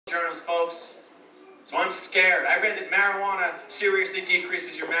journals, folks. So I'm scared. I read that marijuana seriously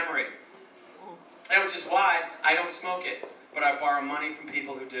decreases your memory. Which is why I don't smoke it, but I borrow money from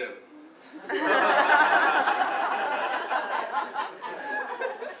people who do.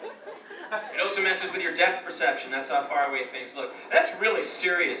 It also messes with your depth perception. That's how far away things look. That's really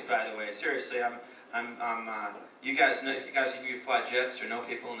serious, by the way. Seriously, you guys know, if you fly jets or know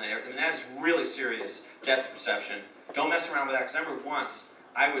people in the air, I mean, that is really serious depth perception. Don't mess around with that, because I remember once,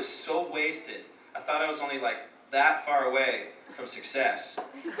 I was so wasted, I thought I was only like that far away from success.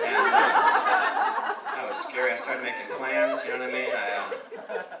 And that was scary. I started making plans, you know what I mean? I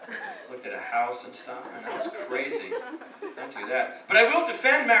looked at a house and stuff, and that was crazy. Don't do that. But I will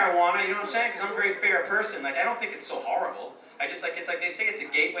defend marijuana, you know what I'm saying? Because I'm a very fair person. Like, I don't think it's so horrible. I just like, it's like they say it's a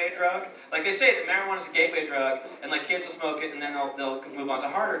gateway drug. Like they say that marijuana is a gateway drug, and like kids will smoke it, and then they'll move on to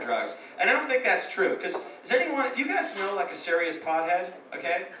harder drugs. And I don't think that's true. Because does anyone, if you guys know like a serious pothead,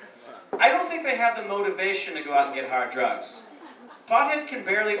 okay? I don't think they have the motivation to go out and get hard drugs. Pothead can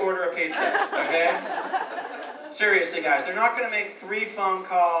barely order a pizza, okay? Seriously, guys, they're not going to make 3 phone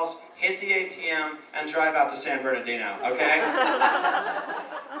calls, hit the ATM, and drive out to San Bernardino, okay?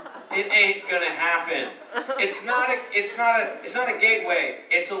 It ain't gonna happen. It's not a gateway.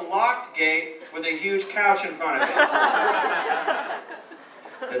 It's a locked gate with a huge couch in front of it.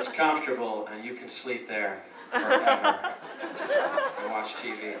 It's comfortable, and you can sleep there forever and watch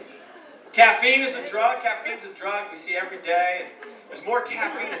TV. Caffeine is a drug. Caffeine's a drug we see every day. There's more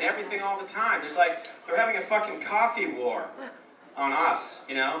caffeine in everything all the time. There's like, they're having a fucking coffee war on us,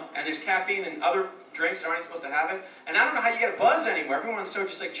 you know? And there's caffeine in other drinks that aren't supposed to have it. And I don't know how you get a buzz anymore. Everyone's so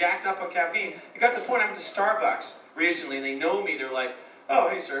just like jacked up on caffeine. It got to the point I went to Starbucks recently, and they know me. They're like, oh,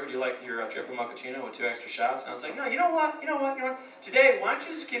 hey sir, would you like your triple mochaccino with 2 extra shots? And I was like, no, you know what? Today, why don't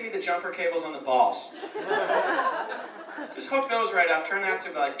you just give me the jumper cables on the balls? Just hook those right up, turn that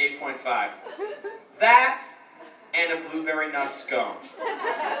to like 8.5. That and a blueberry nut scone.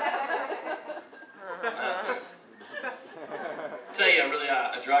 Tell you, really,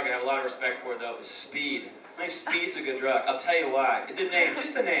 a drug I have a lot of respect for, though, is speed. I think speed's a good drug. I'll tell you why. The name,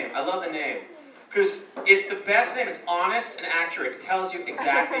 just the name. I love the name. Because it's the best name. It's honest and accurate. It tells you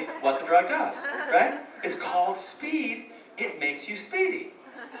exactly what the drug does, right? It's called speed. It makes you speedy.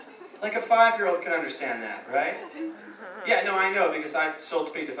 Like a 5-year-old can understand that, right? Yeah, no, I know, because I sold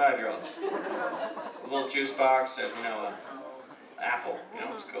speed to 5-year-olds. A little juice box and, you know, apple. You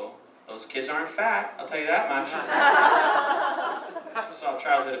know, it's cool. Those kids aren't fat, I'll tell you that much. I saw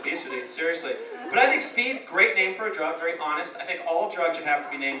childhood obesity, seriously. But I think speed, great name for a drug, very honest. I think all drugs should have to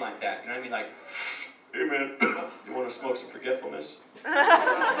be named like that. You know what I mean? Like, hey man, you want to smoke some forgetfulness?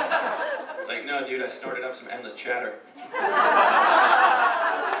 It's like, no dude, I snorted up some endless chatter.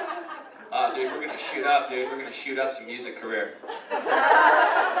 Dude, we're gonna shoot up, dude. We're gonna shoot up some music career.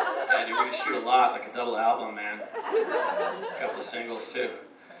 Yeah, dude, we're gonna shoot a lot, like a double album, man. A couple of singles, too.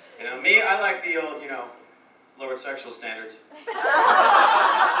 You know, me, I like the old, you know, lowered sexual standards.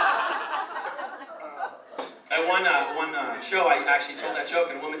 At one show, I actually told that joke,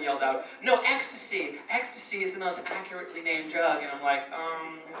 and a woman yelled out, no, ecstasy. Ecstasy is the most accurately named drug. And I'm like,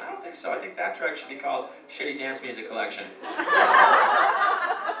 I don't think so. I think that drug should be called Shitty Dance Music Collection.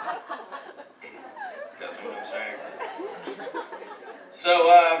 That's what I'm saying. So,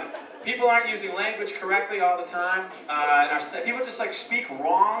 people aren't using language correctly all the time. And our society, people just like speak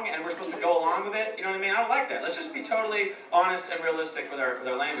wrong, and we're supposed to go along with it. You know what I mean? I don't like that. Let's just be totally honest and realistic with our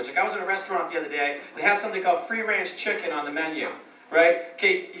language. Like I was in a restaurant the other day. They had something called free-range chicken on the menu, right?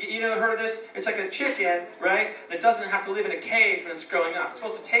 Okay, you never heard of this? It's like a chicken, right? That doesn't have to live in a cage when it's growing up. It's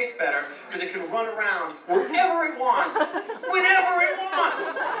supposed to taste better because it can run around wherever it wants, whenever it wants.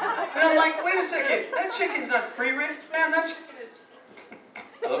 And I'm like, wait a second, that chicken's not free-range, man. That chicken is.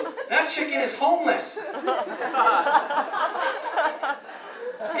 Hello? That chicken is homeless.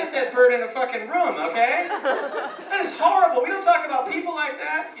 Let's get that bird in a fucking room, okay? That is horrible. We don't talk about people like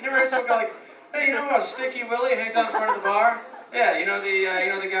that. You never heard someone go like, hey, you know how Sticky Willie hangs out in front of the bar? Yeah, you know the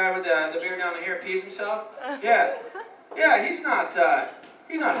guy with the beard down here pees himself? Yeah. Yeah, he's not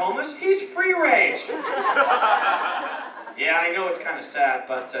homeless. He's free range. Yeah, I know it's kind of sad,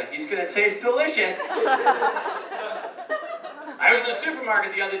 but he's gonna taste delicious. I was in the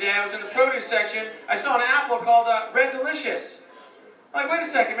supermarket the other day, I was in the produce section, I saw an apple called Red Delicious. I'm like, wait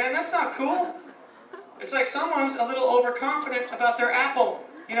a second, man, that's not cool. It's like someone's a little overconfident about their apple.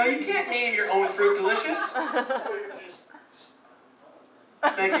 You know, you can't name your own fruit delicious.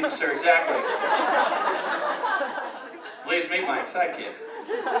 Thank you, sir, exactly. Please meet my sidekick.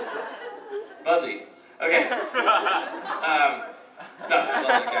 Buzzy. Okay. No, I love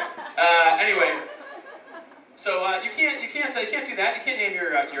that guy. Anyway. So you can't do that. You can't name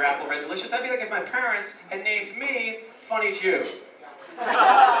your apple Red Delicious. That'd be like if my parents had named me Funny Jew.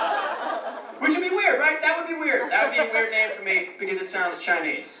 Which would be weird, right? That would be weird. That would be a weird name for me because it sounds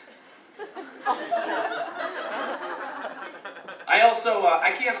Chinese. I also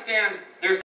I can't stand. There's